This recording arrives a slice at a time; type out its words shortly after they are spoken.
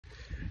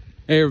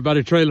Hey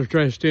everybody, Trailer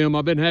Trash Tim.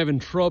 I've been having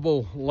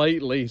trouble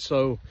lately,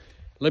 so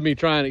let me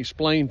try and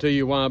explain to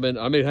you why I've been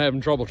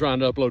having trouble trying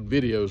to upload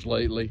videos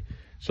lately.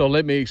 So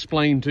let me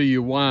explain to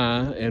you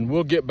why, and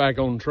we'll get back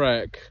on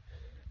track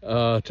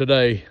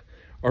today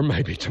or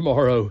maybe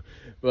tomorrow.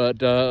 But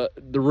the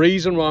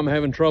reason why I'm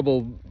having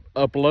trouble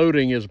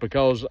uploading is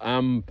because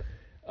I'm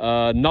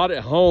not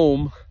at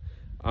home.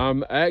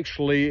 I'm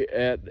actually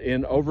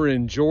over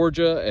in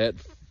Georgia at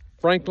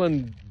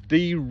Franklin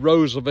D.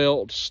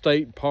 Roosevelt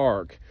State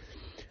Park.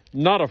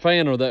 Not a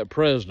fan of that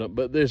president,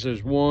 but this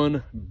is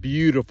one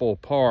beautiful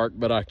park,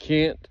 but I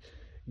can't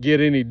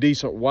get any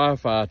decent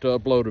Wi-Fi to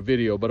upload a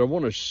video. But I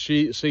want to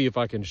see if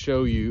I can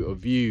show you a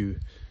view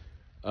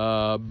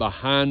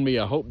behind me.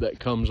 I hope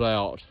that comes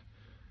out.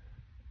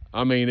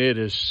 I mean, it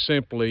is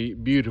simply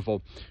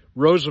beautiful.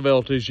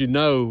 Roosevelt, as you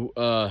know,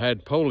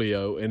 had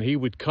polio, and he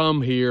would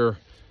come here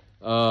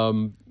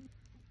to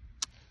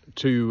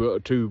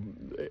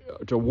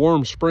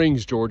Warm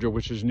Springs, Georgia,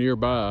 which is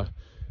nearby,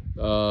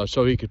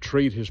 so he could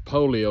treat his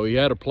polio. He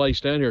had a place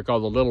down here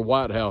called the Little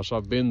White House.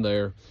 I've been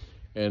there,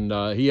 and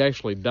he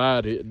actually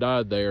died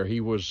there. He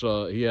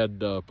had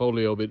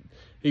polio, but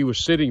he was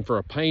sitting for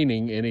a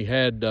painting, and he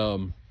had a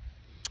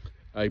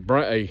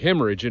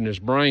hemorrhage in his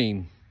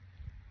brain,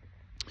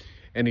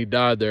 and he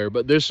died there.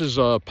 But this is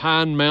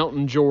Pine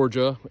Mountain,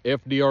 Georgia,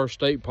 FDR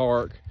State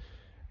Park.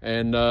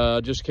 And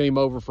just came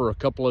over for a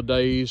couple of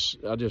days.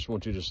 I just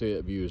want you to see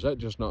that view. Is that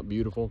just not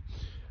beautiful?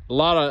 A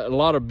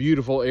lot of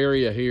beautiful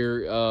area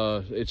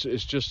here.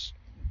 It's just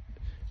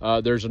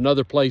there's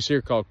another place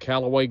here called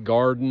Callaway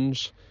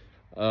Gardens.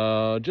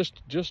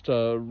 Just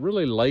a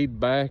really laid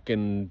back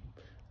and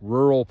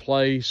rural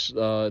place.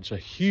 It's a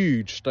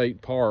huge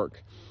state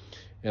park,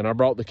 and I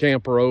brought the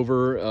camper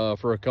over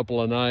for a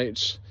couple of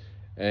nights.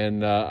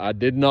 And I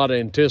did not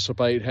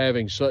anticipate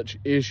having such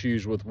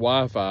issues with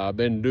Wi-Fi. I've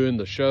been doing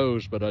the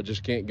shows, but I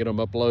just can't get them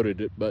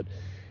uploaded. But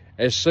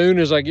as soon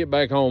as I get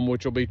back home,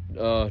 which will be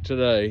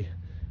today,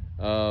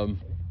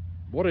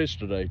 what is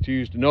today?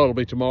 Tuesday? No, it'll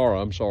be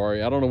tomorrow. I'm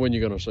sorry. I don't know when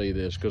you're going to see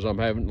this because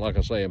like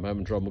I say, I'm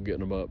having trouble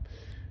getting them up.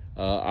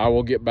 I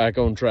will get back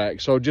on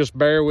track. So just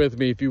bear with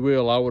me, if you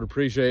will. I would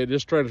appreciate it.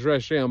 This Trailer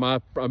Trash Tim, I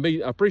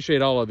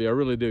appreciate all of you. I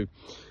really do.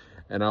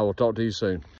 And I will talk to you soon.